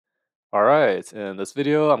Alright, in this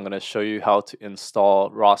video, I'm going to show you how to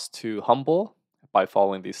install ROS2 Humble by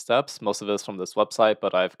following these steps. Most of it is from this website,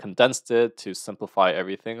 but I've condensed it to simplify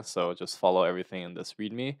everything, so just follow everything in this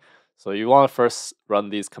README. So you want to first run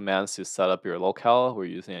these commands to set up your locale. We're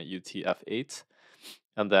using a UTF-8.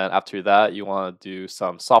 And then after that, you want to do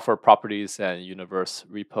some software properties and universe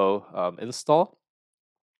repo install.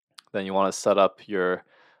 Then you want to set up your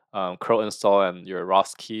curl install and your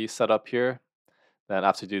ROS key setup here. Then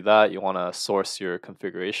after you do that, you want to source your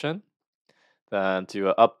configuration. Then do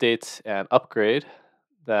an update and upgrade.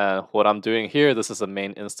 Then what I'm doing here, this is the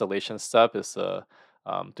main installation step, is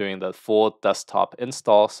doing the full desktop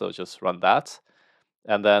install. So just run that.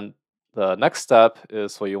 And then the next step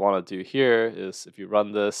is what you want to do here is if you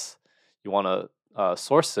run this, you want to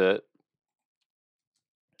source it.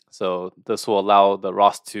 So this will allow the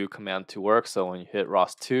ROS2 command to work. So when you hit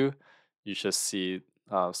ROS2, you should see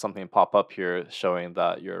something pop up here showing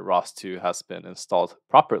that your ROS2 has been installed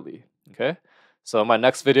properly. Okay. So in my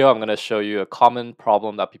next video, I'm going to show you a common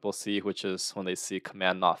problem that people see, which is when they see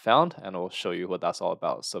command not found, and I'll show you what that's all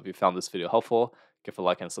about. So if you found this video helpful, give a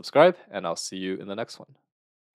like and subscribe, and I'll see you in the next one.